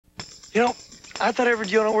You know, I thought every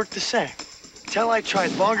deodorant worked the same. Till I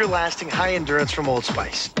tried longer-lasting, high-endurance from Old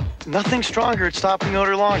Spice. Nothing stronger at stopping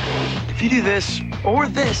odor longer. If you do this, or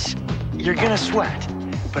this, you're gonna sweat.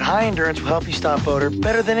 But high-endurance will help you stop odor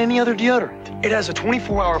better than any other deodorant. It has a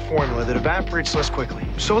 24-hour formula that evaporates less quickly,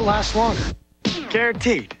 so it lasts longer.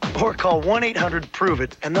 Guaranteed. Or call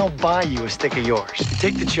 1-800-PROVE-IT, and they'll buy you a stick of yours.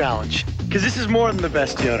 Take the challenge, because this is more than the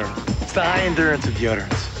best deodorant. It's the high-endurance of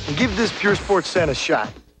deodorants. And give this Pure Sports scent a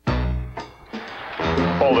shot.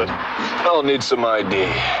 Hold it. I'll need some ID.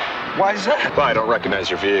 Why is that? Well, I don't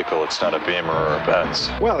recognize your vehicle. It's not a Beamer or a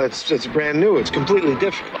Benz. Well, it's brand new. It's completely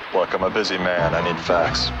different. Look, I'm a busy man. I need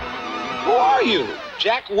facts. Who are you?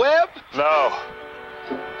 Jack Webb? No.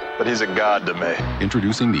 But he's a god to me.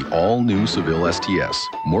 Introducing the all-new Seville STS.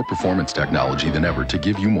 More performance technology than ever to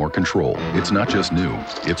give you more control. It's not just new,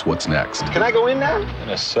 it's what's next. Can I go in now? In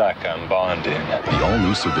a sec, I'm bonding. The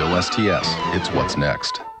all-new Seville STS. It's what's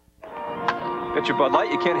next. Got your Bud Light,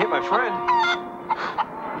 you can't hit my friend.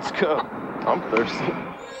 Let's go. I'm thirsty.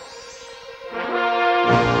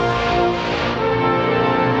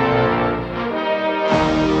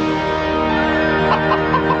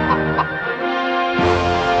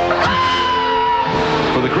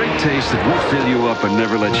 For the great taste that will fill you up and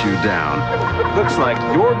never let you down. Looks like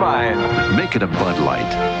you're buying. Make it a Bud Light.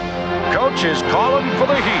 Coach is calling for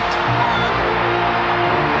the heat.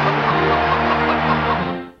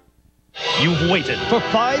 You've waited for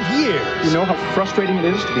 5 years. You know how frustrating it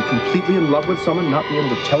is to be completely in love with someone and not be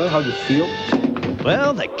able to tell her how you feel?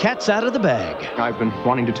 Well, the cat's out of the bag. I've been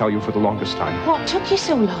wanting to tell you for the longest time. What took you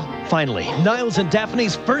so long? Finally, Niles and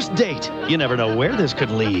Daphne's first date. You never know where this could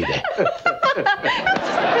lead.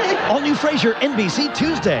 All new Frasier, NBC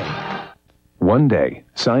Tuesday. One day,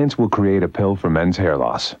 science will create a pill for men's hair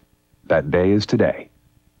loss. That day is today.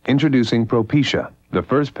 Introducing Propecia, the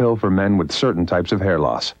first pill for men with certain types of hair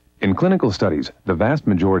loss. In clinical studies, the vast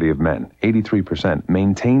majority of men, 83%,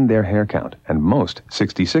 maintained their hair count, and most,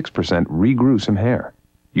 66%, regrew some hair.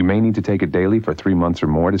 You may need to take it daily for 3 months or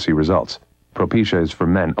more to see results. Propecia is for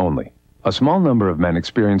men only. A small number of men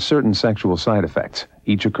experience certain sexual side effects.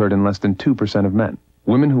 Each occurred in less than 2% of men.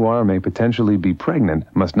 Women who are or may potentially be pregnant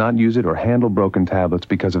must not use it or handle broken tablets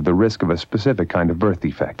because of the risk of a specific kind of birth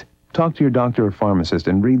defect. Talk to your doctor or pharmacist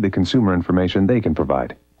and read the consumer information they can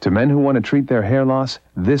provide. To men who want to treat their hair loss,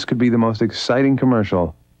 this could be the most exciting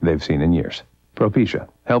commercial they've seen in years. Propecia,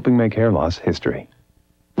 helping make hair loss history.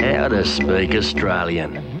 How to speak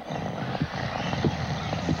Australian.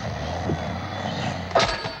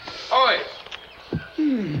 Oi!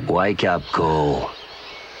 Wake up call.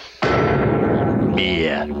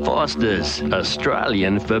 Beer. Foster's.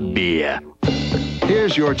 Australian for beer.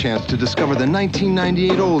 Here's your chance to discover the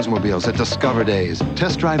 1998 Oldsmobiles at Discover Days.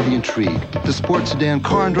 Test drive the Intrigue. The sports sedan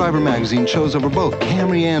Car and Driver magazine shows over both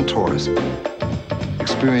Camry and Taurus.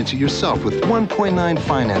 Experience it yourself with 1.9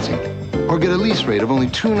 financing. Or get a lease rate of only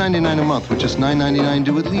 $299 a month with just $999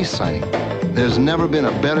 due at lease signing. There's never been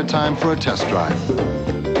a better time for a test drive.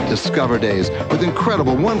 Discover Days with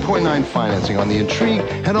incredible 1.9 financing on the Intrigue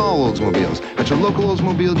and all Oldsmobiles at your local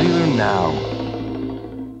Oldsmobile dealer now.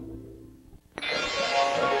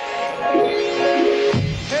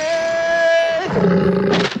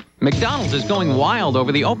 McDonald's is going wild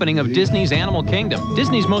over the opening of Disney's Animal Kingdom,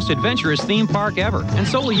 Disney's most adventurous theme park ever, and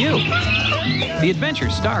so will you. The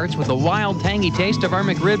adventure starts with the wild, tangy taste of our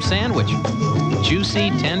McRib sandwich.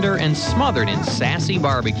 Juicy, tender, and smothered in sassy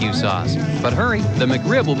barbecue sauce. But hurry, the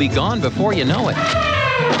McRib will be gone before you know it.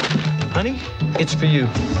 Honey, it's for you.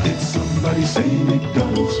 Did somebody say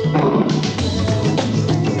McDonald's?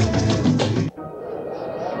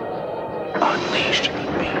 Unleash the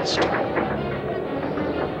beast.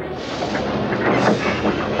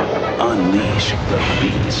 Unleash the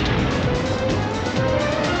beast.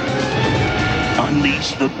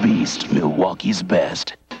 Unleash the beast, Milwaukee's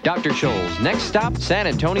best. Dr. Scholl's next stop, San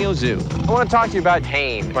Antonio Zoo. I want to talk to you about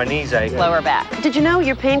pain. My knees ache. Lower back. Did you know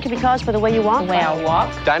your pain can be caused by the way you walk? The way I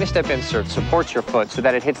walk? Dynastep insert supports your foot so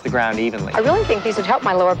that it hits the ground evenly. I really think these would help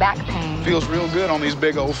my lower back pain. Feels real good on these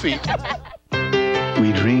big old feet.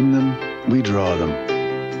 We dream them, we draw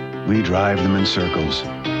them. We drive them in circles.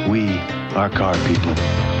 We are car people.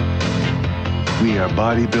 We are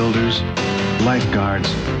bodybuilders,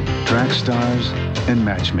 lifeguards, track stars, and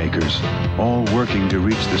matchmakers, all working to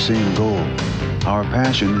reach the same goal. Our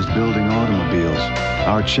passion is building automobiles.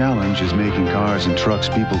 Our challenge is making cars and trucks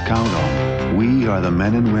people count on. We are the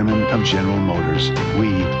men and women of General Motors.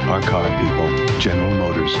 We are car people. General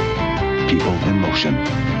Motors. People in motion.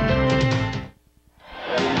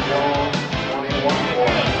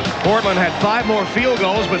 Portland had 5 more field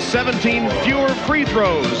goals, but 17 fewer free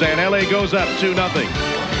throws, and LA goes up 2-0.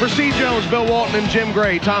 For C. Jones, Bill Walton, and Jim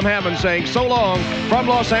Gray, Tom Hammond saying so long from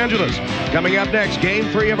Los Angeles. Coming up next, Game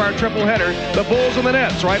 3 of our triple-header, the Bulls and the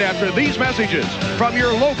Nets, right after these messages from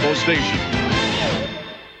your local station.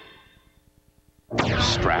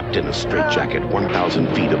 Strapped in a straitjacket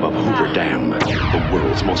 1,000 feet above Hoover Dam, the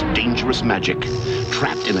world's most dangerous magic.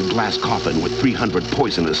 Trapped in a glass coffin with 300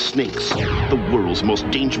 poisonous snakes, the world's most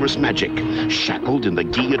dangerous magic. Shackled in the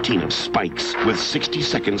guillotine of spikes with 60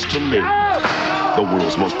 seconds to live. The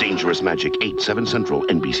world's most dangerous magic, 8/7 Central,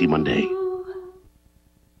 NBC Monday.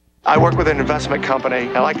 I work with an investment company.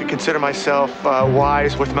 I like to consider myself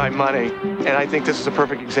wise with my money, and I think this is a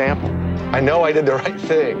perfect example. I know I did the right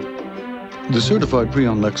thing. The certified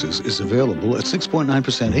pre-owned Lexus is available at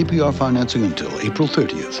 6.9% APR financing until April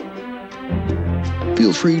 30th.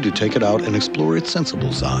 Feel free to take it out and explore its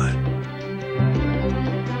sensible side.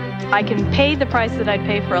 I can pay the price that I'd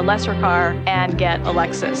pay for a lesser car and get a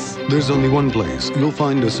Lexus. There's only one place you'll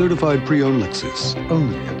find a certified pre-owned Lexus.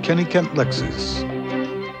 Only at Kenny Kent Lexus.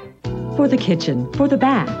 For the kitchen, for the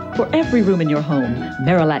bath, for every room in your home,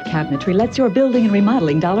 Marilat Cabinetry lets your building and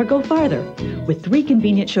remodeling dollar go farther. With 3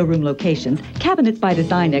 convenient showroom locations, Cabinets by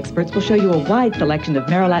Design experts will show you a wide selection of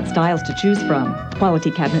Marilat styles to choose from.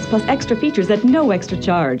 Quality cabinets plus extra features at no extra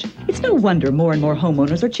charge. It's no wonder more and more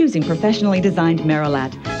homeowners are choosing professionally designed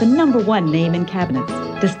Marilat, the #1 name in cabinets.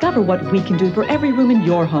 Discover what we can do for every room in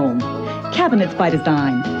your home. Cabinets by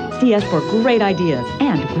Design. See us for great ideas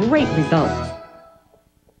and great results.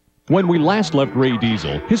 When we last left Ray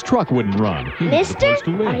Diesel, his truck wouldn't run. Mister?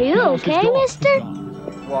 Are you okay, mister?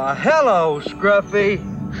 Why, hello, Scruffy.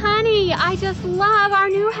 Honey, I just love our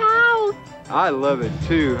new house. I love it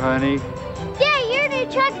too, honey. Dad, your new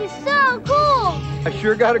truck is so cool. I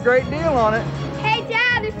sure got a great deal on it. Hey,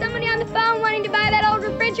 Dad, there's somebody on the phone wanting to buy that old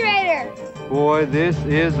refrigerator. Boy, this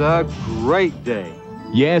is a great day.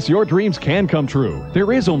 Yes, your dreams can come true.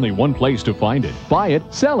 There is only one place to find it. Buy it,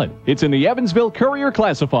 sell it. It's in the Evansville Courier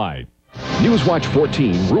Classified. Newswatch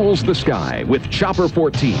 14 rules the sky with Chopper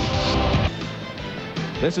 14.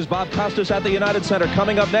 This is Bob Costas at the United Center.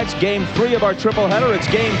 Coming up next, Game 3 of our triple header. It's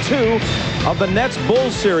Game 2 of the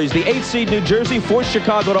Nets-Bulls series. The 8th seed New Jersey forced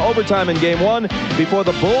Chicago to overtime in Game 1 before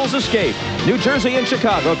the Bulls escape. New Jersey and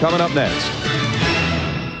Chicago coming up next.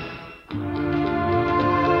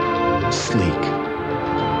 Sleek.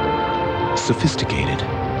 Sophisticated.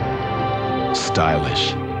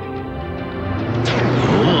 Stylish.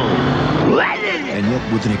 And yet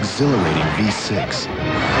with an exhilarating V6.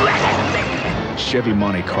 Chevy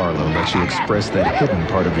Monte Carlo lets you express that hidden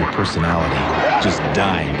part of your personality, just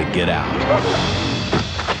dying to get out.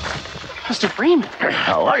 Mr. Freeman.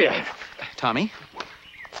 How are you? Tommy?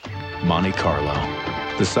 Monte Carlo.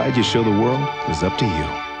 The side you show the world is up to you.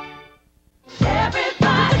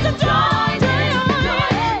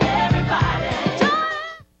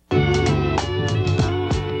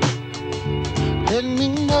 Let me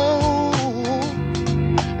know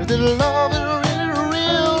if the love is really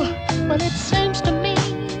real, but it seems to me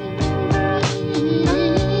that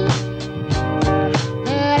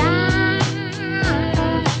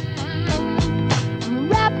I'm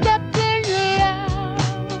wrapped up in your love.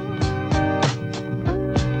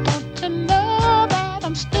 Don't you know that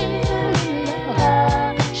I'm still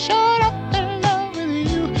short up in love with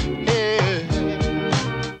you? Yeah.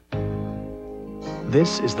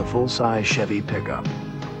 This is the full-size Chevy pickup.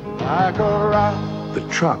 Like a rock. The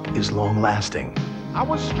truck is long-lasting. I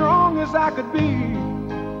was strong as I could be,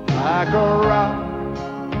 like a rock.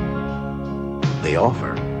 The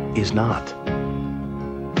offer is not.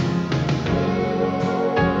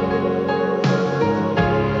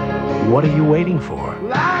 What are you waiting for?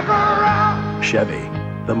 Like a rock. Chevy,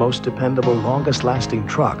 the most dependable, longest-lasting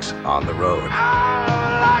trucks on the road.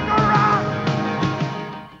 Like a rock.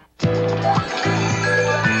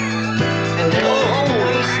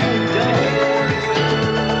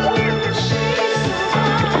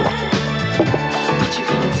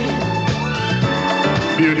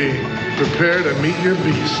 Beauty, prepare to meet your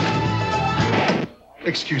beast.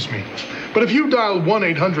 Excuse me, but if you dial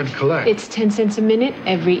 1-800-COLLECT... It's 10 cents a minute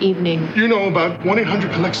every evening. You know about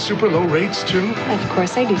 1-800-COLLECT's super low rates, too? Of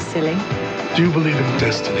course I do, silly. Do you believe in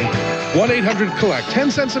destiny? 1-800-COLLECT,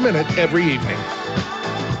 10 cents a minute every evening.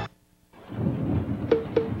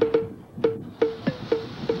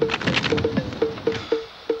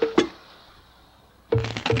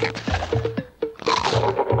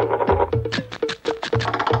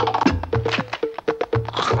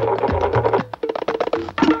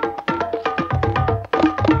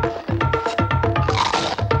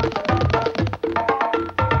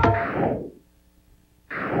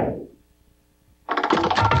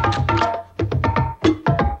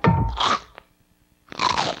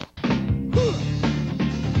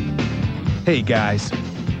 Hey guys,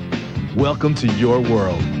 welcome to your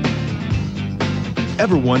world.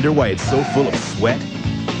 Ever wonder why it's so full of sweat?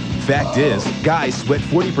 Fact is, guys sweat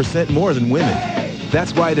 40% more than women.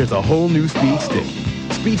 That's why there's a whole new Speed Stick.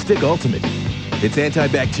 Speed Stick Ultimate. It's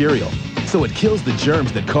antibacterial, so it kills the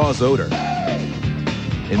germs that cause odor.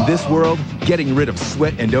 In this world, getting rid of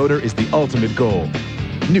sweat and odor is the ultimate goal.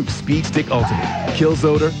 New Speed Stick Ultimate. Kills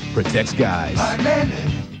odor, protects guys.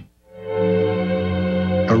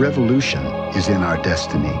 A revolution is in our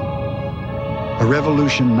destiny. A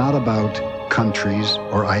revolution not about countries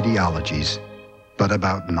or ideologies, but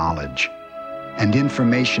about knowledge and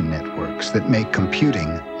information networks that make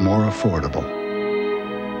computing more affordable.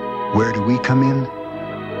 Where do we come in?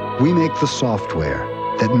 We make the software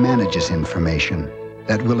that manages information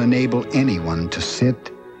that will enable anyone to sit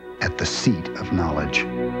at the seat of knowledge.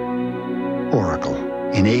 Oracle,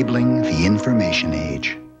 enabling the information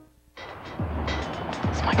age.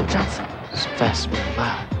 It's Michael Johnson. It's fast, but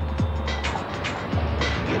loud.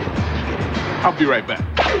 I'll be right back.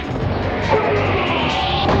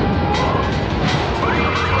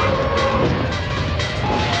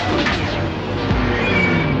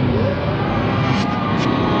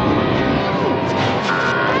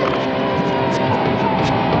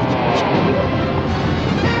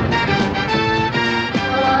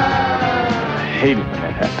 I hate it when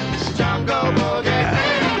that happens.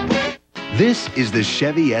 This is the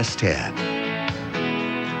Chevy S10.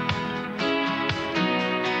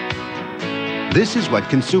 This is what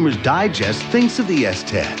Consumers Digest thinks of the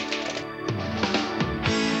S10.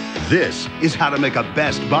 This is how to make a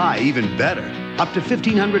Best Buy even better. Up to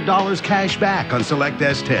 $1,500 cash back on select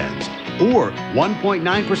S10s, or 1.9%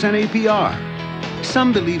 APR.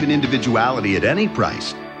 Some believe in individuality at any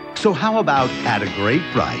price. So how about at a great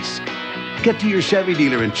price? Get to your Chevy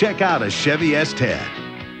dealer and check out a Chevy S10.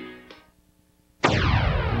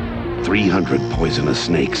 300 poisonous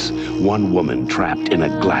snakes. One woman trapped in a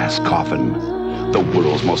glass coffin. The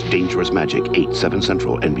world's most dangerous magic. 8/7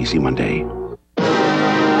 Central, NBC Monday.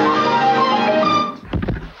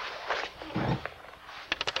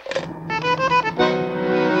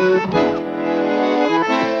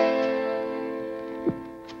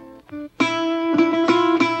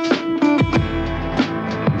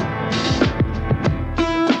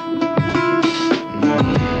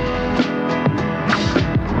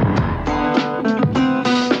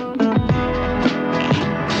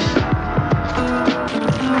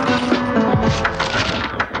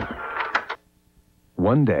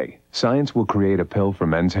 One day, science will create a pill for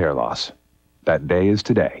men's hair loss. That day is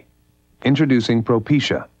today. Introducing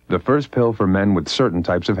Propecia, the first pill for men with certain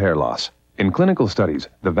types of hair loss. In clinical studies,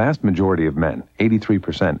 the vast majority of men,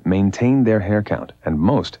 83%, maintained their hair count, and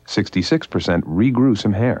most, 66%, regrew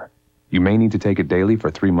some hair. You may need to take it daily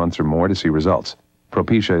for 3 months or more to see results.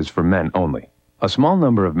 Propecia is for men only. A small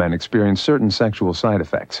number of men experience certain sexual side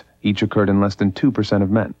effects. Each occurred in less than 2%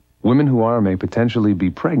 of men. Women who are or may potentially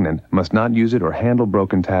be pregnant must not use it or handle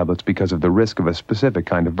broken tablets because of the risk of a specific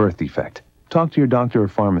kind of birth defect. Talk to your doctor or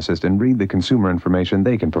pharmacist and read the consumer information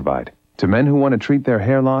they can provide. To men who want to treat their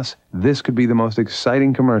hair loss, this could be the most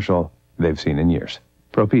exciting commercial they've seen in years.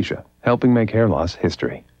 Propecia, helping make hair loss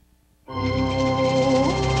history.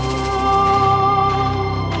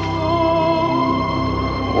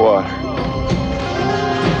 Water.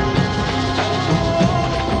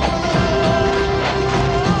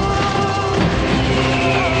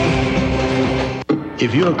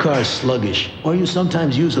 If your car is sluggish, or you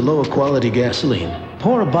sometimes use a lower quality gasoline,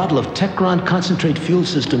 pour a bottle of Techron Concentrate Fuel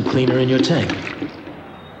System Cleaner in your tank.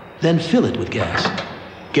 Then fill it with gas.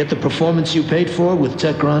 Get the performance you paid for with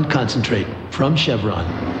Techron Concentrate from Chevron.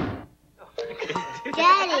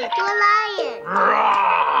 Daddy, do a lion.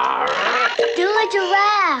 Do a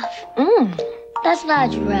giraffe. That's not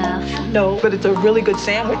a giraffe. No, but it's a really good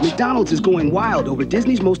sandwich. McDonald's is going wild over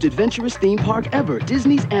Disney's most adventurous theme park ever,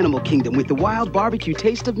 Disney's Animal Kingdom, with the wild barbecue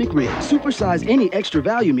taste of McRib. Supersize any extra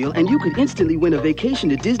value meal and you could instantly win a vacation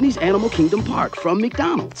to Disney's Animal Kingdom Park from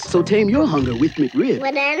McDonald's. So tame your hunger with McRib.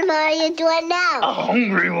 What animal are you doing now? A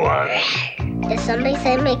hungry one. Did somebody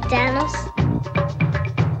say McDonald's?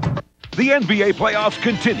 The NBA playoffs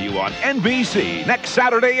continue on NBC next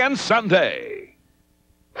Saturday and Sunday.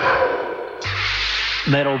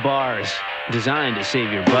 Metal bars, designed to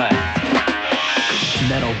save your butt.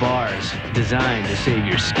 Metal bars, designed to save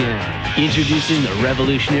your skin. Introducing the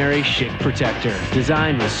revolutionary Schick Protector,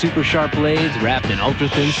 designed with super sharp blades wrapped in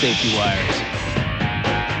ultra-thin safety wires.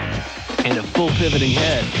 And a full pivoting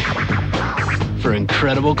head for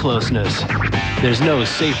incredible closeness. There's no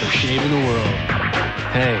safer shave in the world.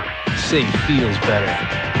 Hey, safe feels better.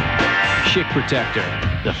 Schick Protector,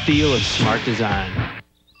 the feel of smart design.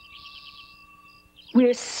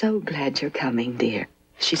 We're so glad you're coming, dear.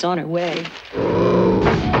 She's on her way.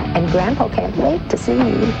 And Grandpa can't wait to see you.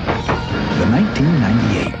 The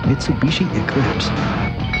 1998 Mitsubishi Eclipse.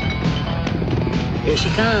 Here she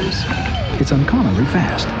comes. It's uncommonly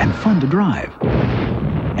fast and fun to drive.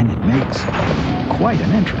 And it makes quite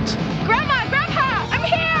an entrance. Grandma! Grandpa! I'm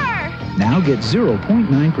here! Now get 0.9%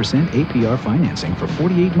 APR financing for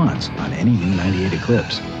 48 months on any new 98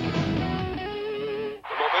 Eclipse.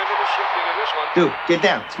 Dude, get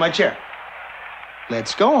down. It's my chair.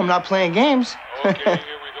 Let's go. I'm not playing games. Okay, here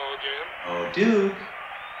we go again. Oh, Duke.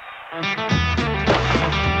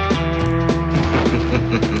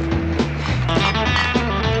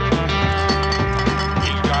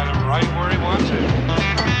 He's got him right where he wants it.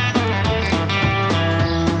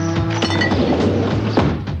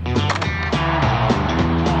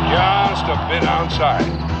 Just a bit outside.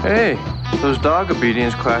 Hey, those dog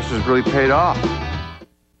obedience classes really paid off.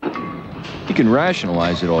 You can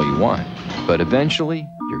rationalize it all you want, but eventually,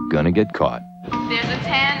 you're gonna get caught. There's a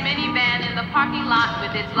tan minivan in the parking lot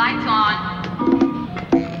with its lights on.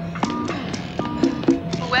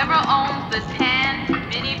 Whoever owns the tan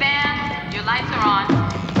minivan, your lights are on.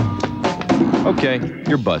 Okay,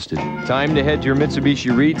 you're busted. Time to head to your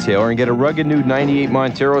Mitsubishi retailer and get a rugged new 98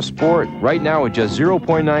 Montero Sport. Right now at just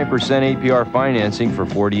 0.9% APR financing for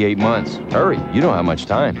 48 months. Hurry, you don't have much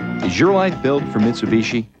time. Is your life built for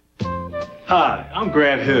Mitsubishi? Hi, I'm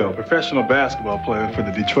Grant Hill, professional basketball player for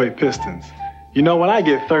the Detroit Pistons. You know, when I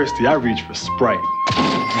get thirsty, I reach for Sprite.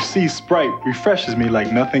 You see, Sprite refreshes me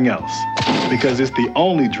like nothing else because it's the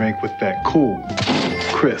only drink with that cool,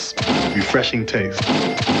 crisp, refreshing taste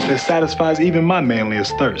that satisfies even my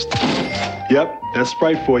manliest thirst. Yep, that's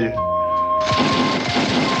Sprite for you.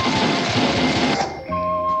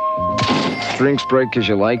 Drink Sprite because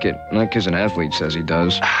you like it, not because an athlete says he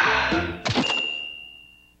does.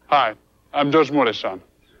 Hi, I'm George Morrison,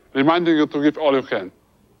 reminding you to give all you can.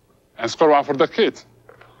 And score one for the kids.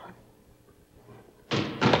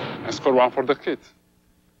 And score one for the kids.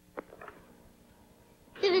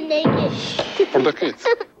 Even naked. For the kids.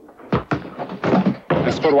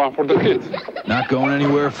 And score one for the kids. Not going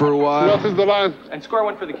anywhere for a while? What is the line? And score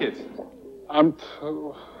one for the kids.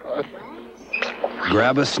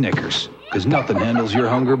 Grab a Snickers, because nothing handles your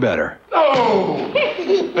hunger better. No!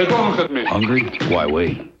 Hey, don't look at me. Hungry? Why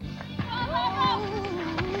wait?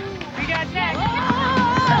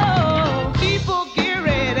 People get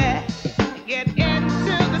ready. Get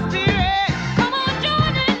into the spirit. Come on,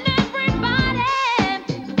 join in, everybody.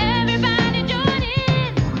 Everybody join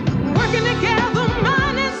in. Working together,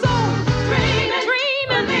 mind and soul. Dreaming,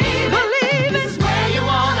 believing. This is where you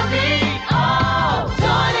want to be. Oh,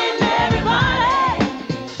 join in, everybody.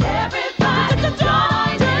 Everybody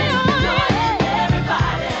join in.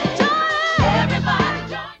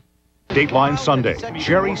 Dateline Sunday.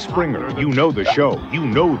 Jerry Springer. You know the show. You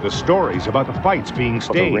know the stories about the fights being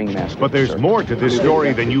staged. But there's more to this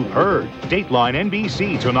story than you've heard. Dateline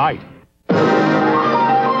NBC tonight.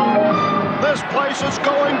 This place is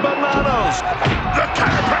going bananas. The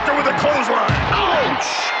chiropractor with the clothesline. Ouch!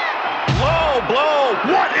 Low blow.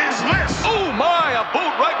 What is this? Oh my, a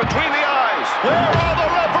boot right between the eyes. Where are the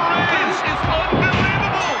referees? This is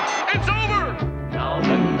unbelievable. It's over. Now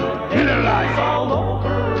then the Hitler's all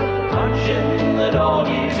over. Punching the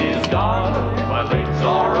doggies is gone. My legs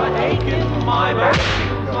are a-aching. My back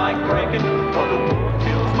feels like breaking. For the wound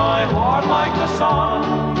fills my heart like the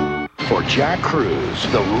sun. For Jack Cruz,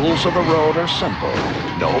 the rules of the road are simple.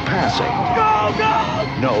 No passing. Go, go!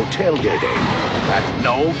 No tailgating. And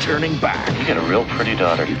no turning back. You got a real pretty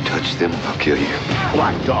daughter. You touch them, I'll kill you.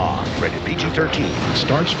 Black Dog, rated PG-13,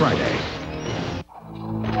 starts Friday.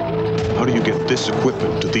 How do you get this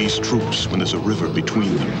equipment to these troops when there's a river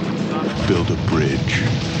between them? Build a bridge.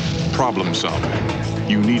 Problem solving.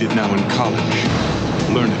 You need it now in college.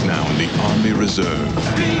 Learn it now in the Army Reserve.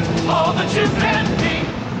 All that you can be.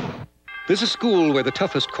 There's a school where the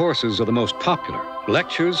toughest courses are the most popular.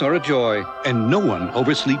 Lectures are a joy, and no one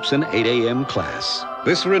oversleeps an 8 a.m. class.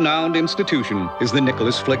 This renowned institution is the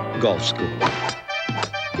Nicholas Flick Golf School.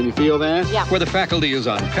 Can you feel that? Yeah. Where the faculty is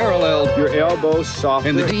unparalleled. Your elbows softer.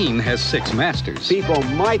 And the dean has 6 masters. People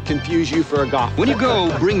might confuse you for a golfer. When you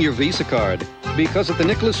go, bring your Visa card. Because at the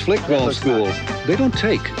Nicholas Flick Golf School, they don't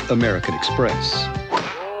take American Express.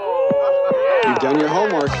 You've done your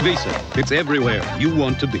homework. Visa, it's everywhere you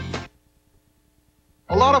want to be.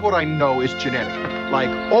 A lot of what I know is genetic. Like,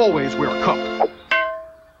 always wear a cup.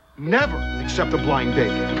 Never accept a blind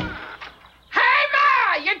date. Hey,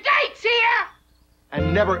 Ma! Your date's here!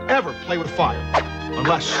 And never, ever play with fire.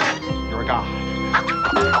 Unless you're a guy.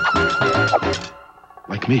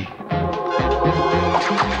 Like me.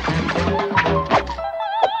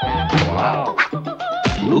 Wow.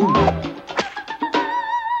 Ooh.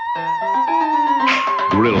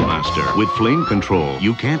 Grill Master. With flame control,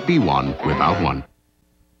 you can't be one without one.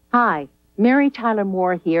 Hi, Mary Tyler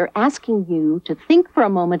Moore here, asking you to think for a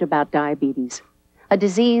moment about diabetes, a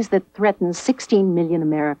disease that threatens 16 million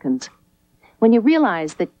Americans. When you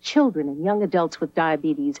realize that children and young adults with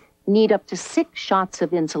diabetes need up to 6 shots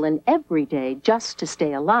of insulin every day just to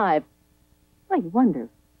stay alive, well, you wonder,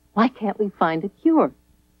 why can't we find a cure?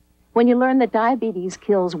 When you learn that diabetes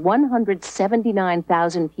kills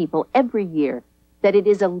 179,000 people every year, that it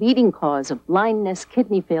is a leading cause of blindness,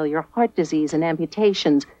 kidney failure, heart disease, and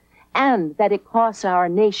amputations, and that it costs our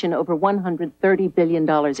nation over $130 billion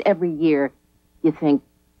every year, you think,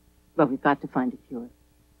 well, we've got to find a cure.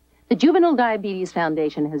 The Juvenile Diabetes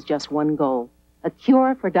Foundation has just one goal, a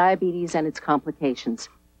cure for diabetes and its complications.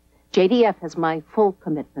 JDF has my full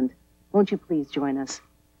commitment. Won't you please join us?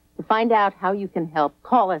 To find out how you can help,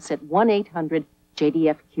 call us at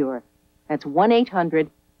 1-800-JDF-CURE. That's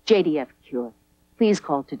 1-800-JDF-CURE. Please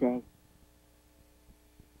call today.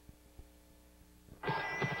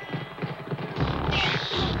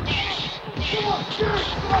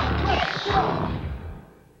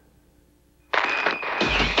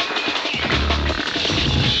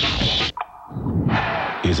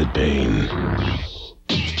 Is it pain?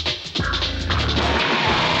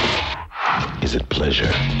 Is it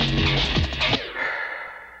pleasure?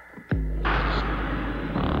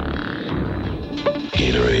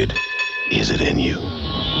 Gatorade, is it in you?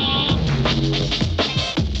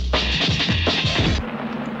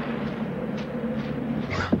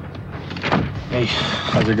 Hey,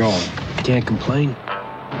 how's it going? Can't complain.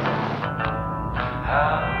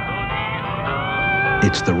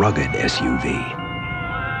 It's the rugged SUV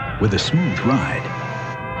with a smooth ride.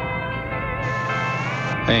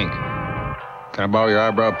 Hank, can I borrow your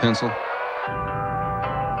eyebrow pencil?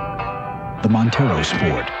 The Montero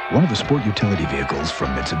Sport, one of the sport utility vehicles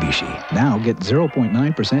from Mitsubishi. Now get 0.9%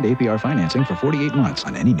 APR financing for 48 months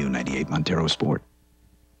on any new 98 Montero Sport.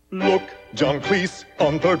 Look, John Cleese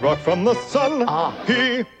on Third Rock from the Sun.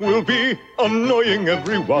 He will be annoying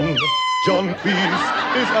everyone. John Cleese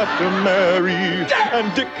is after Mary,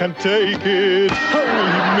 and Dick can't take it. How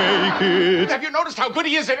will he make it? Have you noticed how good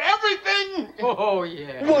he is at everything? Oh,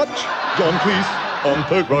 yeah. Watch John Cleese on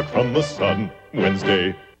Third Rock from the Sun,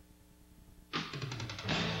 Wednesday.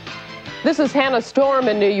 This is Hannah Storm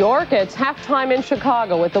in New York. It's halftime in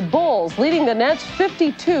Chicago with the Bulls leading the Nets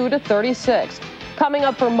 52-36. Coming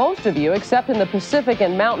up for most of you, except in the Pacific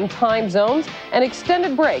and Mountain time zones, an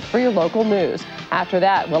extended break for your local news. After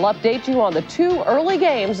that, we'll update you on the 2 early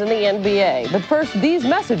games in the NBA. But first, these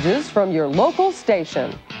messages from your local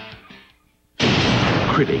station.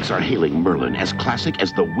 Critics are hailing Merlin as classic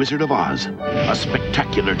as The Wizard of Oz. A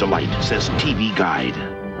spectacular delight, says TV Guide.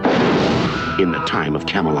 In the time of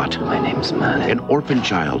Camelot, my name's Merlin. An orphan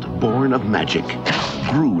child born of magic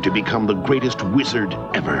grew to become the greatest wizard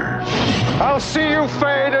ever. I'll see you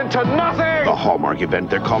fade into nothing! The Hallmark event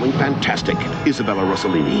they're calling fantastic. Isabella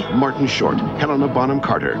Rossellini, Martin Short, Helena Bonham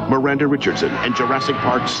Carter, Miranda Richardson, and Jurassic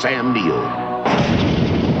Park's Sam Neill.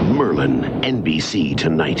 Merlin, NBC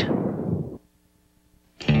tonight.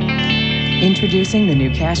 Introducing the new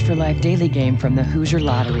Cash for Life daily game from the Hoosier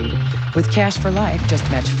Lottery. With Cash for Life, just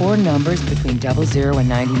match 4 numbers between 00 and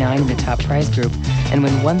 99 in the top prize group and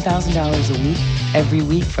win $1,000 a week every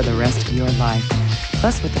week for the rest of your life.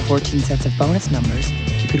 Plus, with the 14 sets of bonus numbers,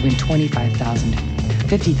 you could win $25,000,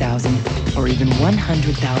 $50,000, or even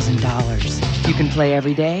 $100,000. You can play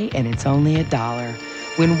every day, and it's only $1.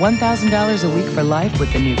 Win $1,000 a week for life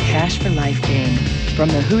with the new Cash for Life game from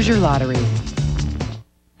the Hoosier Lottery.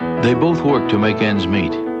 They both work to make ends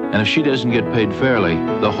meet, and if she doesn't get paid fairly,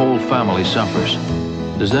 the whole family suffers.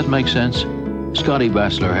 Does that make sense? Scotty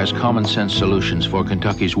Bassler has common sense solutions for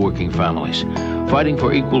Kentucky's working families, fighting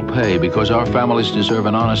for equal pay because our families deserve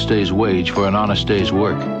an honest day's wage for an honest day's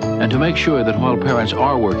work. And to make sure that while parents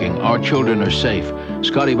are working, our children are safe,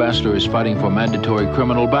 Scotty Bassler is fighting for mandatory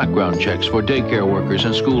criminal background checks for daycare workers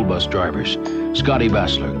and school bus drivers. Scotty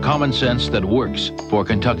Bassler, common sense that works for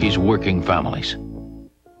Kentucky's working families.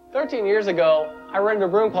 13 years ago, I rented a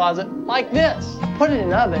broom closet like this, put it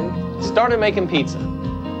in an oven, started making pizza.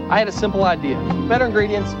 I had a simple idea, better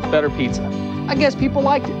ingredients, better pizza. I guess people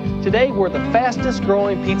liked it. Today, we're the fastest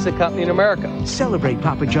growing pizza company in America. Celebrate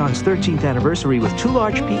Papa John's 13th anniversary with 2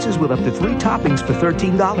 large pizzas with up to 3 toppings for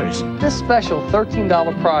 $13. This special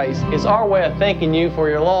 $13 price is our way of thanking you for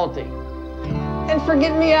your loyalty and for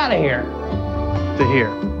getting me out of here to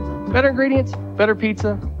here. Better ingredients, better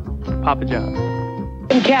pizza, Papa John's.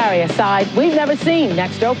 Carry a side we've never seen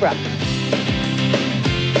next Oprah.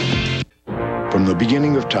 From the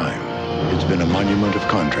beginning of time, it's been a monument of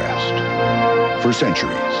contrast. For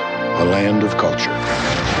centuries, a land of culture.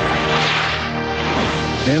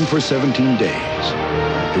 And for 17 days,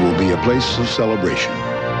 it will be a place of celebration.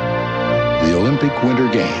 The Olympic Winter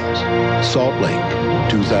Games, Salt Lake,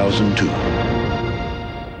 2002.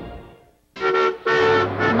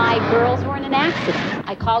 My girls were in an accident.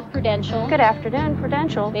 I called Prudential. Good afternoon,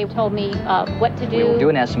 Prudential. They told me what to do. We'll do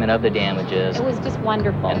an estimate of the damages. It was just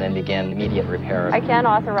wonderful. And then begin immediate repair. I can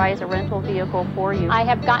authorize a rental vehicle for you. I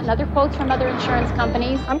have gotten other quotes from other insurance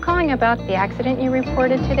companies. I'm calling about the accident you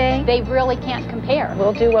reported today. They really can't compare.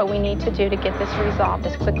 We'll do what we need to do to get this resolved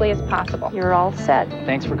as quickly as possible. You're all set.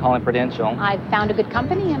 Thanks for calling Prudential. I've found a good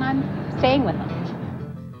company and I'm staying with them.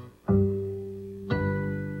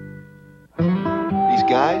 These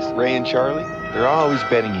guys, Ray and Charlie, they're always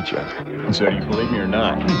betting each other. So you believe me or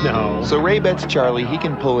not? No. So Ray bets Charlie he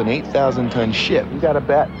can pull an 8,000-ton ship. You got to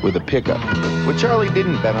bet with a pickup. What Charlie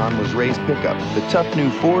didn't bet on was Ray's pickup, the tough new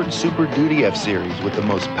Ford Super Duty F-Series with the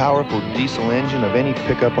most powerful diesel engine of any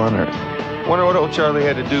pickup on Earth. Wonder what old Charlie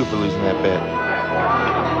had to do for losing that bet.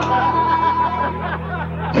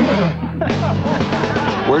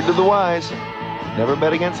 Word to the wise, never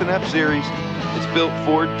bet against an F-Series. It's built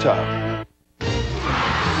Ford tough.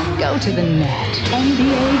 Go to the net,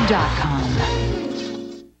 NBA.com.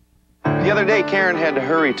 The other day, Karen had to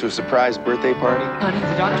hurry to a surprise birthday party. Honey,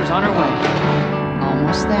 the doctor's on her way.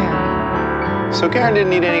 Almost there. So Karen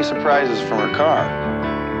didn't need any surprises from her car.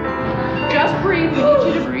 Just breathe. We need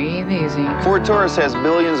you to breathe easy. Ford Taurus has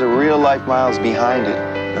millions of real-life miles behind it,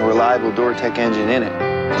 a reliable door-tech engine in it.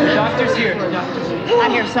 The doctor's here. I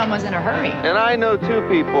hear someone's in a hurry. And I know 2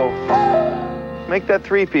 people. Make that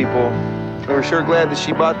 3 people. And we're sure glad that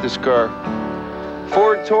she bought this car.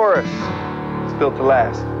 Ford Taurus. It's built to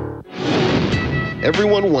last.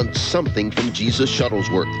 Everyone wants something from Jesus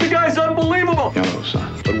Shuttlesworth. The guy's unbelievable. Hello,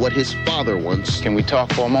 son. But what his father wants... Can we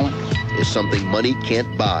talk for a moment? ...is something money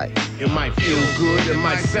can't buy. It might feel good, it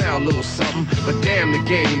might sound a little something, but damn the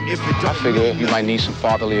game if it don't... I figure you might need some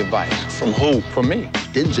fatherly advice. From who? From me.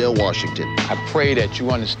 Denzel Washington. I pray that you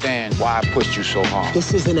understand why I pushed you so hard.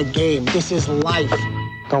 This isn't a game. This is life.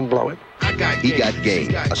 Don't blow it. He Got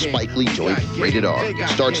Game, a Spike Lee joint, rated R.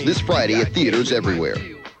 Starts this Friday at theaters everywhere.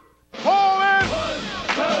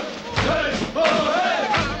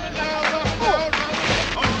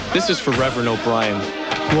 This is for Reverend O'Brien,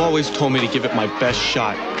 who always told me to give it my best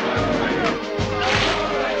shot.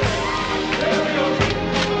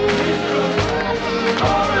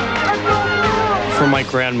 For my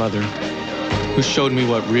grandmother, who showed me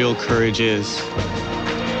what real courage is.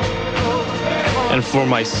 And for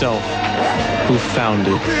myself, who found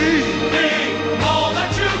it.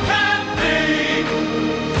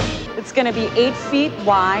 It's going to be 8 feet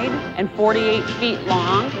wide and 48 feet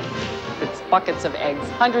long. It's buckets of eggs,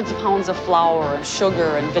 hundreds of pounds of flour and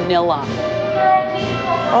sugar and vanilla.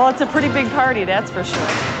 Oh, it's a pretty big party, that's for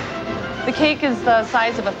sure. The cake is the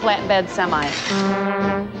size of a flatbed semi.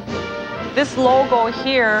 This logo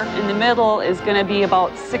here in the middle is going to be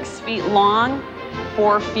about 6 feet long,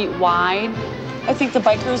 4 feet wide. I think the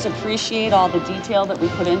bikers appreciate all the detail that we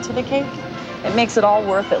put into the cake. It makes it all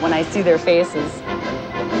worth it when I see their faces.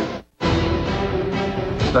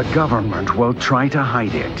 The government will try to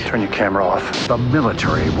hide it. Turn your camera off. The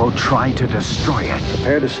military will try to destroy it.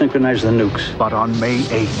 Prepare to synchronize the nukes. But on May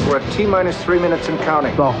 8th... We're at T-minus 3 minutes and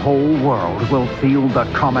counting. The whole world will feel the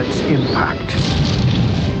comet's impact.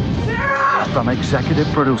 From executive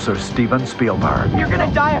producer Steven Spielberg. You're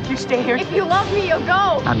gonna die if you stay here. If you love me, you'll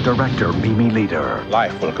go. And director Mimi Leder.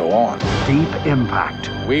 Life will go on. Deep Impact.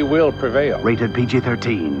 We will prevail. Rated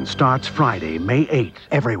PG-13. Starts Friday, May 8th.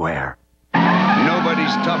 Everywhere.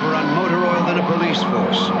 Nobody's tougher on motor oil than a police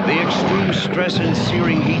force. The extreme stress and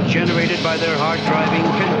searing heat generated by their hard driving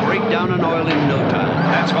can break down an oil in no time.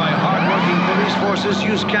 That's why hard-working police forces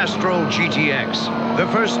use Castrol GTX, the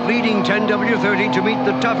first leading 10W30 to meet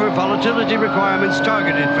the tougher volatility requirements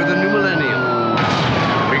targeted for the new millennium.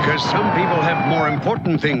 Because some people have more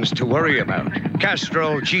important things to worry about.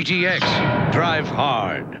 Castrol GTX. Drive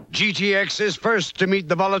hard. GTX is first to meet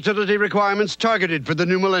the volatility requirements targeted for the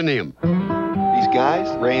new millennium. These guys,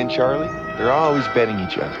 Ray and Charlie, they're always betting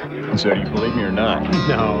each other. So you believe me or not?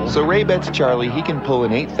 No. So Ray bets Charlie he can pull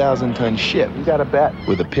an 8,000-ton ship. You got to bet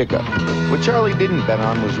with a pickup. What Charlie didn't bet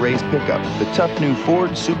on was Ray's pickup, the tough new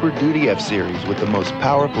Ford Super Duty F-Series with the most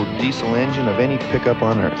powerful diesel engine of any pickup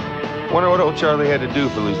on Earth. Wonder what old Charlie had to do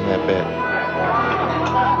for losing that bet.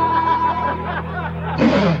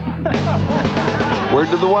 Word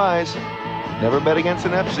to the wise, never bet against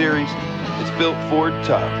an F-Series. It's built Ford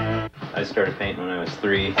tough. I started painting when I was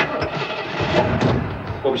 3.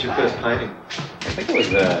 What was your first painting? I think it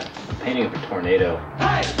was a painting of a tornado.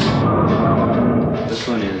 This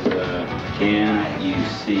one is Can You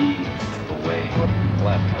See the Way?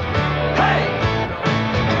 Left. Hey!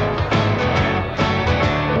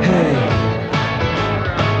 Hey!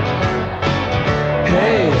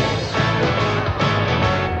 Hey!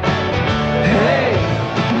 Hey!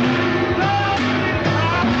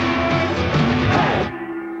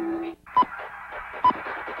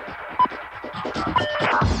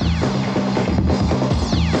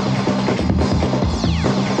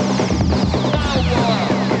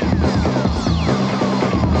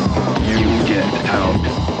 You get out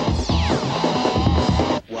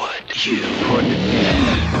what you put in.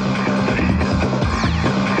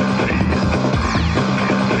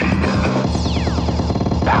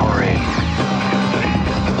 Powerade.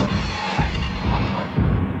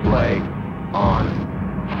 Play on.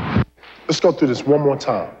 Let's go through this one more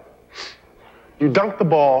time. You dunk the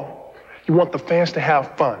ball. You want the fans to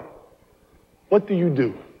have fun. What do you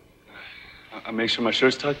do? I make sure my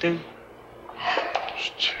shirt's tucked in.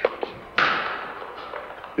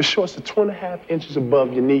 Your shorts are 2.5 inches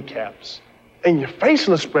above your kneecaps. And your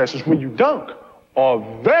facial expressions when you dunk are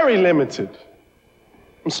very limited.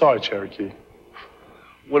 I'm sorry, Cherokee.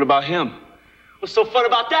 What about him? What's so fun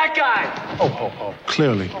about that guy? Oh.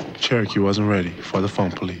 Clearly, Cherokee wasn't ready for the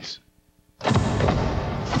phone police.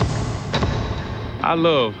 I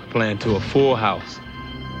love playing to a full house.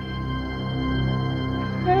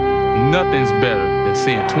 Nothing's better than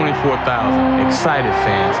seeing 24,000 excited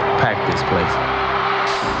fans pack this place.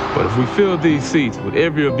 But if we fill these seats with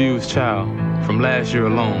every abused child from last year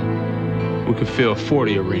alone, we could fill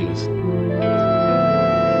 40 arenas.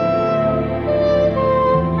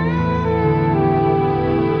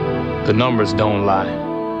 The numbers don't lie.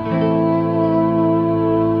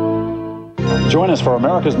 Join us for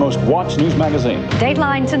America's most watched news magazine.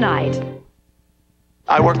 Dateline tonight.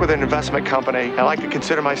 I work with an investment company. I like to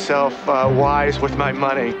consider myself wise with my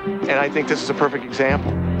money, and I think this is a perfect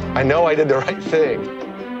example. I know I did the right thing.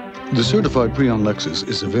 The certified pre-owned Lexus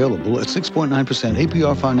is available at 6.9%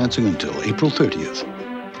 APR financing until April 30th.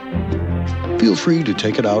 Feel free to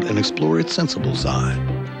take it out and explore its sensible side.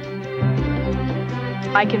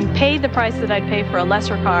 I can pay the price that I'd pay for a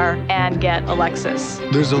lesser car and get a Lexus.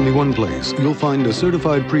 There's only one place you'll find a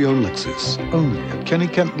certified pre-owned Lexus, only at Kenny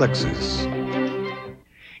Kent Lexus.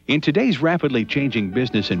 In today's rapidly changing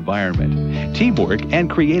business environment, teamwork and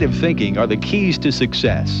creative thinking are the keys to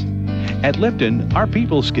success. At Lipton, our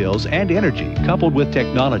people skills and energy, coupled with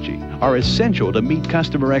technology, are essential to meet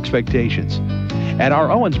customer expectations. At our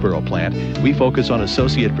Owensboro plant, we focus on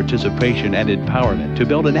associate participation and empowerment to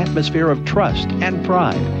build an atmosphere of trust and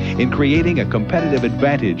pride in creating a competitive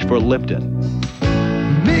advantage for Lipton.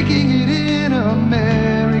 Making it in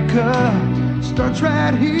America starts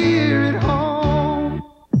right here at home.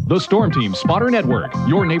 The Storm Team Spotter Network,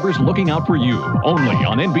 your neighbors looking out for you, only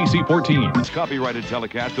on NBC 14. This copyrighted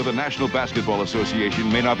telecast of the National Basketball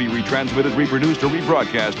Association may not be retransmitted, reproduced, or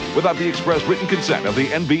rebroadcast without the express written consent of the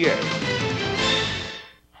NBA.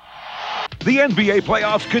 The NBA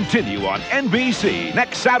playoffs continue on NBC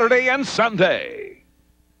next Saturday and Sunday.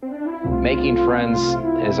 Making friends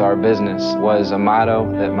is our business was a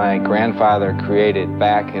motto that my grandfather created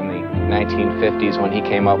back in the 1950s when he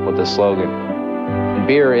came up with the slogan.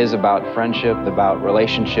 Beer is about friendship, about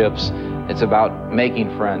relationships. It's about making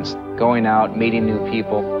friends, going out, meeting new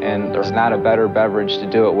people, and there's not a better beverage to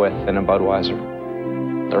do it with than a Budweiser.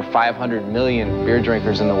 There are 500 million beer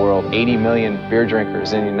drinkers in the world, 80 million beer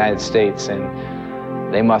drinkers in the United States,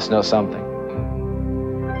 and they must know something.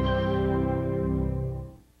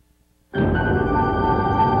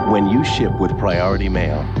 When you ship with Priority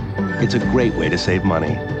Mail, it's a great way to save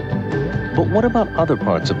money. But what about other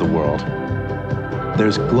parts of the world?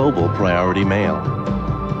 There's Global Priority Mail.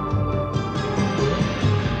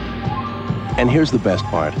 And here's the best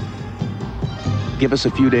part. Give us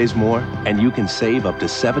a few days more, and you can save up to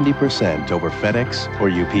 70% over FedEx or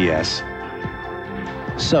UPS.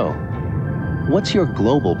 So, what's your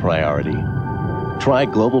global priority? Try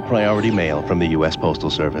Global Priority Mail from the U.S. Postal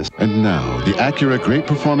Service. And now, the Acura Great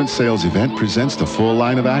Performance Sales Event presents the full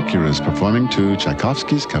line of Acuras performing to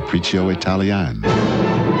Tchaikovsky's Capriccio Italian.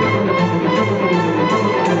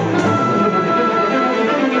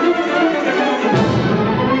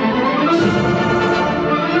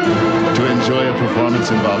 Enjoy a performance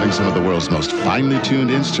involving some of the world's most finely tuned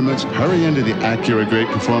instruments. Hurry into the Acura Great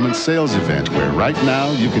Performance Sales Event, where right now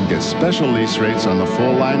you can get special lease rates on the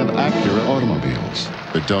full line of Acura automobiles.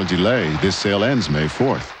 But don't delay, this sale ends May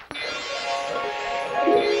 4th.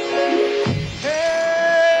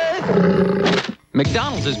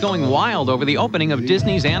 McDonald's is going wild over the opening of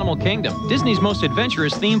Disney's Animal Kingdom, Disney's most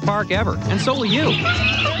adventurous theme park ever, and so will you.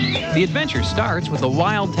 The adventure starts with the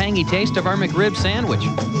wild, tangy taste of our McRib sandwich.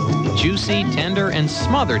 Juicy, tender, and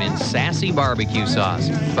smothered in sassy barbecue sauce.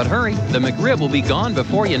 But hurry, the McRib will be gone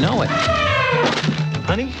before you know it.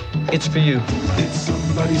 Honey, it's for you. Did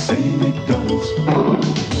somebody say McDonald's?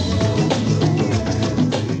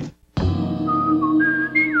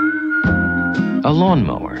 A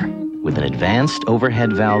lawnmower with an advanced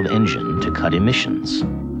overhead valve engine to cut emissions.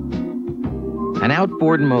 An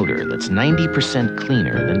outboard motor that's 90%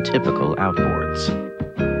 cleaner than typical outboards.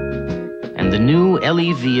 And the new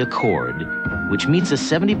LEV Accord, which meets a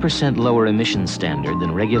 70% lower emission standard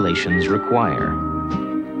than regulations require.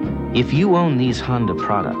 If you own these Honda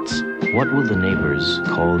products, what will the neighbors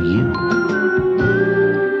call you?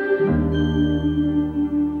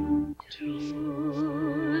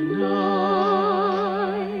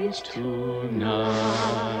 Tonight,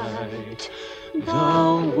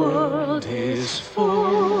 the world is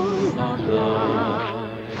full of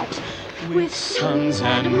light, with suns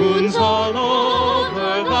and moons all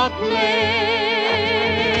over the place.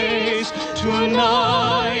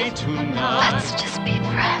 Tonight, tonight. Let's just be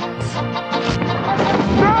friends.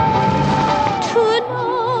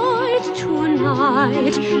 Tonight,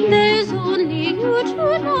 tonight, there's only you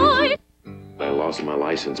tonight. I lost my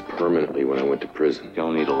license permanently when I went to prison. You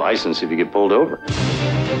don't need a license if you get pulled over.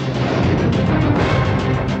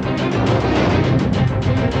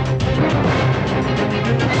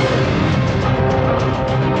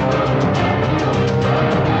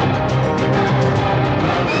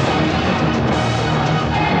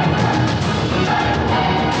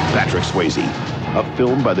 Patrick Swayze, a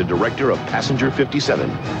film by the director of Passenger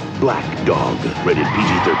 57, Black Dog, rated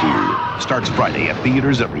PG-13. Starts Friday at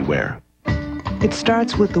theaters everywhere. It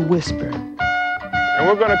starts with a whisper. And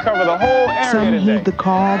we're going to cover the whole area Some today. heed the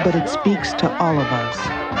call, but it speaks to all of us.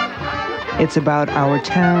 It's about our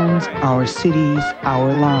towns, our cities,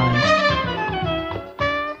 our lives.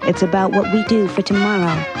 It's about what we do for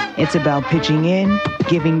tomorrow. It's about pitching in,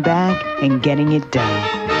 giving back, and getting it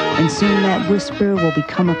done. And soon that whisper will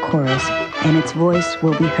become a chorus, and its voice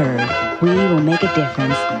will be heard. We will make a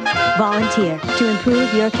difference. Volunteer to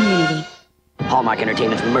improve your community. Hallmark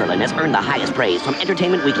Entertainment's Merlin has earned the highest praise from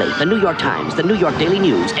Entertainment Weekly, the New York Times, the New York Daily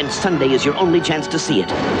News, and Sunday is your only chance to see it.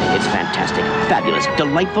 It's fantastic, fabulous,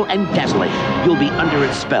 delightful, and dazzling. You'll be under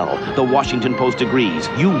its spell. The Washington Post agrees.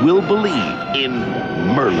 You will believe in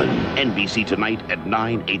Merlin. NBC tonight at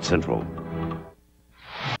 9, 8 Central.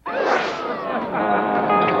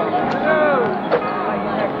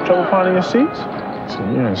 Trouble finding your seats? So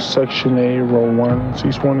you're in section A, row 1,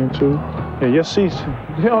 seats 1 and 2. Yeah, your seats,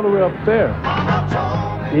 they're all the way up there.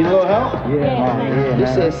 Need a little help? Yeah.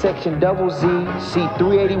 This says section double Z, seat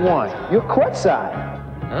 381. You're courtside.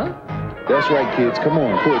 Huh? That's right, kids. Come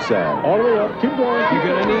on, courtside. All the way up. Keep going. You're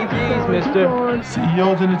gonna need these, mister.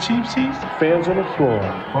 CEOs in the cheap seats, fans on the floor.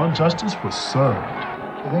 Fun justice was served.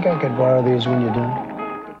 You think I could borrow these when you're done?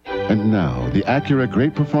 And now, the Acura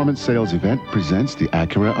Great Performance Sales Event presents the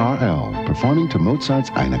Acura RL, performing to Mozart's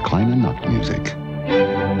Eine kleine Nachtmusik.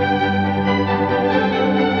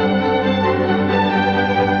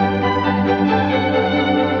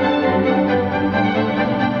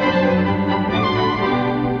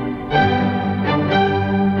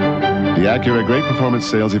 The Acura Great Performance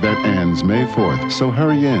Sales Event ends May 4th, so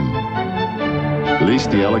hurry in. Lease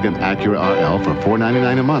the elegant Acura RL for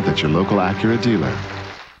 $4.99 a month at your local Acura dealer.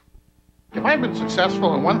 If I've been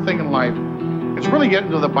successful in one thing in life, it's really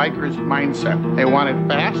getting to the biker's mindset. They want it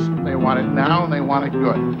fast, they want it now, and they want it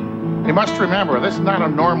good. You must remember, this is not a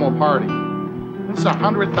normal party. This is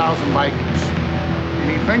 100,000 bikers. You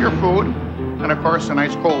need finger food, and of course, a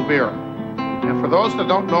nice cold beer. And for those that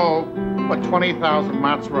don't know what 20,000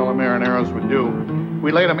 mozzarella marineros would do,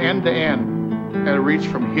 we laid them end to end, and it reached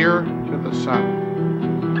from here to the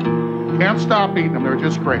sun. Can't stop eating them, they're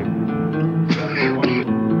just great.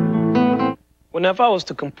 Well, now, if I was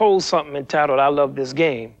to compose something entitled I Love This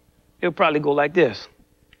Game, it would probably go like this.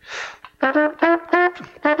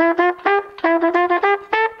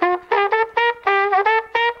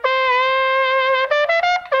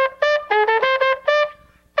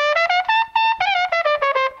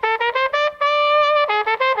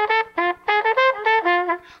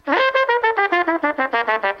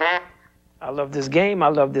 I love this game, I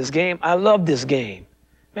love this game, I love this game.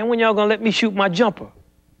 Man, when y'all gonna let me shoot my jumper?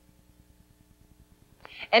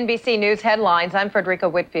 NBC News headlines, I'm Frederica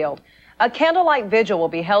Whitfield. A candlelight vigil will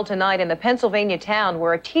be held tonight in the Pennsylvania town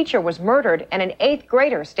where a teacher was murdered and an 8th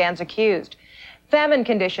grader stands accused. Famine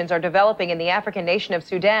conditions are developing in the African nation of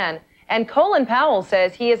Sudan, And Colin Powell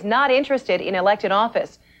says he is not interested in elected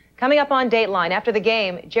office. Coming up on Dateline after the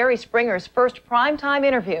game, Jerry Springer's first primetime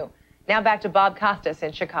interview. Now back to Bob Costas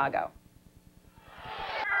in Chicago.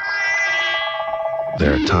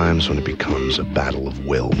 There are times when it becomes a battle of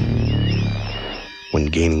will. When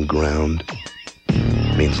gaining ground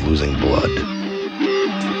means losing blood.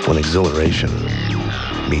 When exhilaration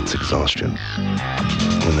meets exhaustion.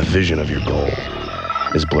 When the vision of your goal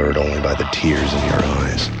is blurred only by the tears in your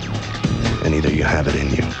eyes. And either you have it in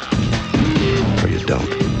you, or you don't.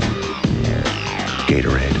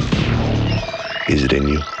 Gatorade. Is it in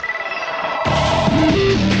you?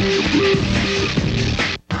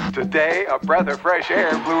 Today, a breath of fresh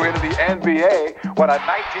air blew into the NBA when a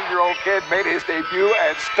 19-year-old kid made his debut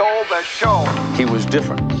and stole the show. He was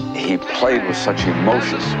different. He played with such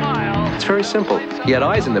emotion. It's very simple. He had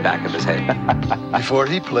eyes in the back of his head. Before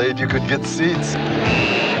he played, you could get seats.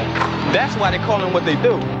 That's why they call him what they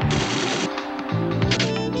do.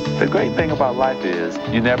 The great thing about life is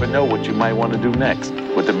you never know what you might want to do next.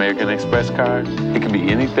 With the American Express card, it can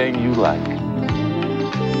be anything you like.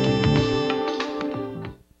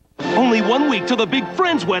 Only 1 week to the big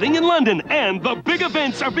Friends wedding in London, and the big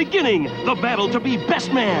events are beginning. The battle to be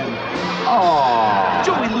best man. Aww.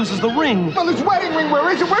 Joey loses the ring. Well, his wedding ring,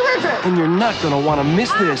 where is it? Where is it? And you're not gonna want to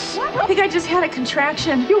miss this. I think I just had a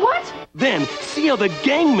contraction. You what? Then, see how the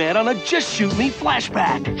gang met on a Just Shoot Me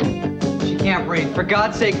flashback. She can't breathe. For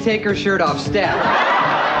God's sake, take her shirt off, Steph.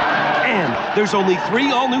 And there's only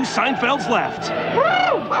 3 all-new Seinfelds left.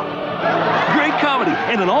 Woo! Great comedy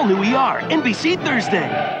and an all-new ER, NBC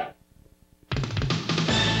Thursday.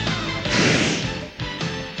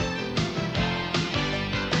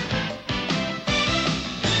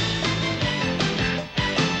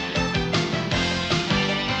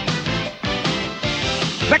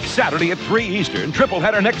 Next Saturday at 3 Eastern, triple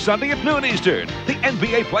header next Sunday at noon Eastern. The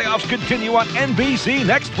NBA playoffs continue on NBC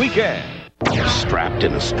next weekend. Strapped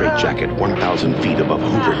in a straitjacket 1,000 feet above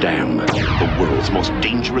Hoover Dam, the world's most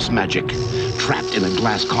dangerous magic. Trapped in a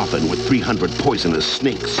glass coffin with 300 poisonous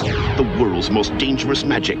snakes, the world's most dangerous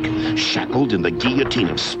magic. Shackled in the guillotine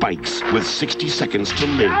of spikes with 60 seconds to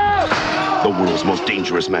live. The world's most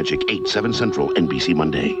dangerous magic, 8/7 Central, NBC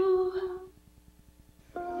Monday.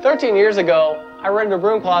 13 years ago, I rented a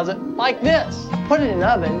broom closet like this, put it in an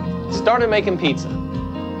oven, started making pizza.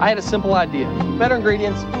 I had a simple idea, better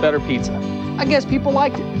ingredients, better pizza. I guess people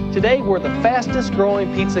liked it. Today, we're the fastest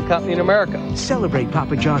growing pizza company in America. Celebrate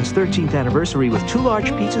Papa John's 13th anniversary with 2 large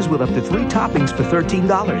pizzas with up to 3 toppings for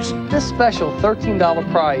 $13. This special $13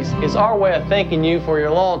 price is our way of thanking you for your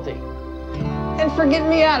loyalty and for getting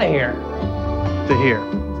me out of here to here.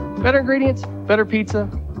 Better ingredients, better pizza,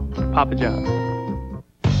 Papa John's.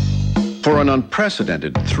 For an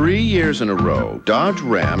unprecedented 3 years in a row, Dodge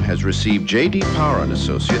Ram has received J.D. Power &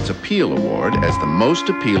 Associates Appeal Award as the most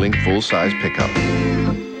appealing full-size pickup.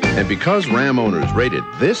 And because Ram owners rated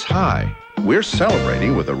this high, we're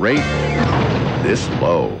celebrating with a rate this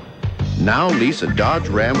low. Now lease a Dodge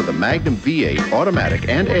Ram with a Magnum V8 automatic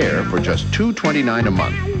and air for just $229 a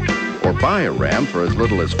month. Or buy a Ram for as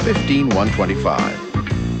little as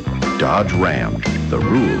 $15,125. Dodge Ram. The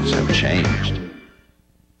rules have changed.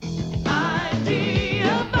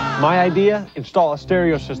 My idea, install a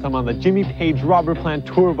stereo system on the Jimmy Page Robert Plant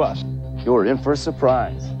tour bus. You're in for a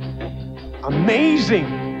surprise. Amazing!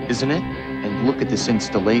 Isn't it? And look at this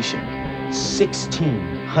installation.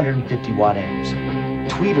 1,650 watt amps.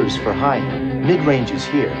 Tweeters for high end, mid-ranges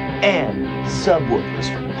here, and subwoofers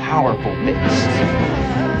for powerful mix.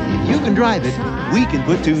 If you can drive it, we can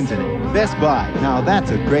put tunes in it. Best Buy. Now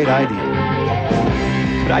that's a great idea.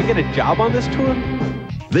 Could I get a job on this tour?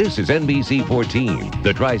 This is NBC 14,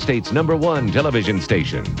 the Tri-State's #1 television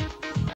station.